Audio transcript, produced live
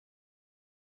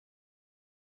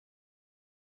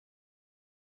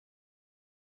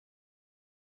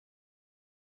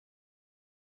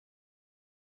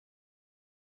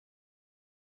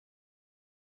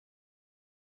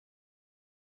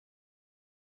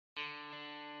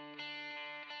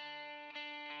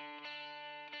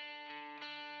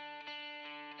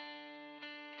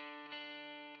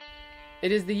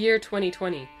It is the year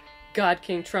 2020. God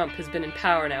King Trump has been in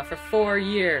power now for 4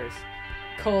 years.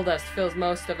 Coal dust fills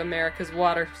most of America's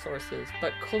water sources,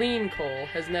 but clean coal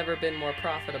has never been more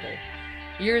profitable.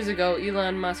 Years ago,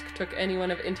 Elon Musk took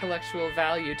anyone of intellectual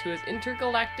value to his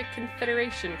intergalactic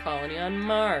confederation colony on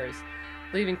Mars,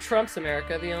 leaving Trump's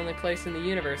America the only place in the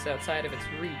universe outside of its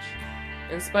reach.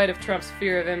 In spite of Trump's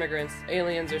fear of immigrants,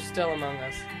 aliens are still among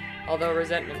us, although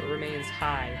resentment remains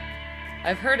high.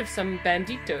 I've heard of some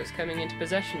banditos coming into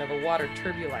possession of a water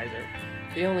turbulizer,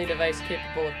 the only device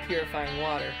capable of purifying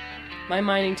water. My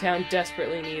mining town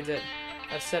desperately needs it.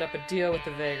 I've set up a deal with the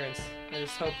vagrants. I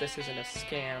just hope this isn't a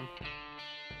scam.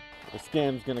 The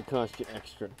scam's gonna cost you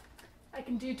extra. I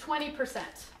can do 20%.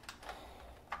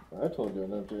 I told you I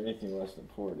don't do anything less than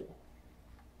 40.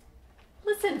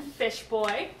 Listen, fish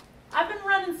boy. I've been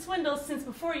running swindles since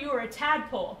before you were a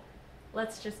tadpole.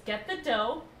 Let's just get the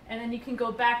dough, and then you can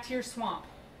go back to your swamp.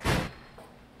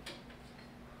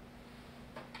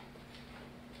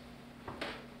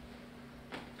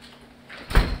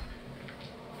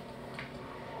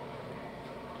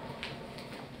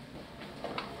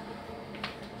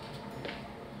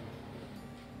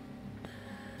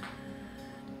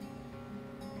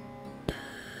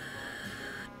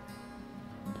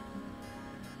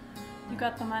 You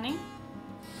got the money?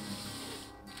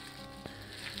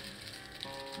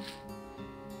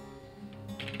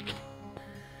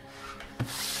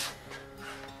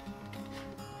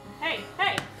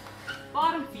 Hey!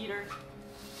 Bottom feeder.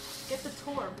 Get the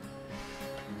torb.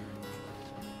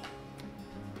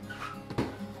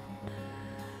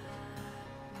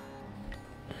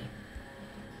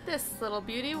 This little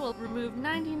beauty will remove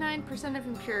 99% of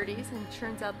impurities and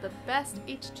churns out the best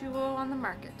H2O on the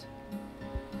market.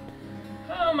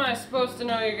 How am I supposed to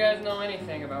know you guys know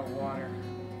anything about water?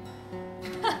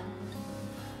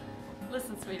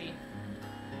 Listen, sweetie.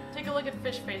 Take a look at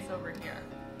Fishface over here.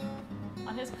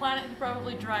 On his planet, he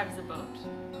probably drives a boat.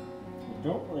 I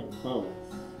don't like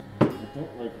boats. I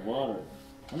don't like water.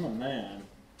 I'm a man.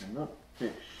 I'm not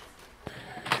fish.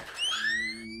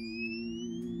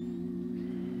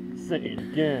 Say it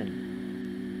again.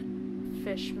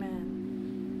 Fishman.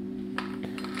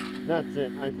 That's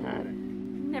it. I've had it.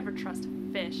 Never trust a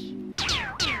fish.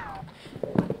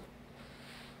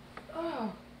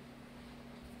 Oh.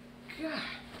 God.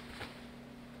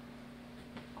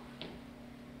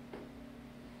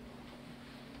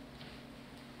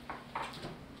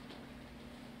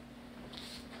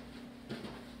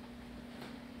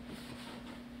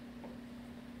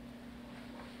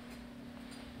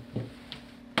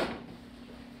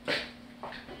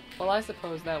 Well, I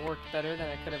suppose that worked better than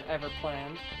I could have ever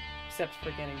planned, except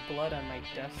for getting blood on my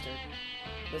duster.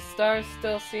 The stars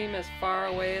still seem as far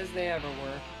away as they ever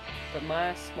were, but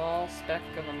my small speck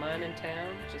of a mining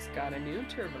town just got a new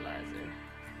turbolizer.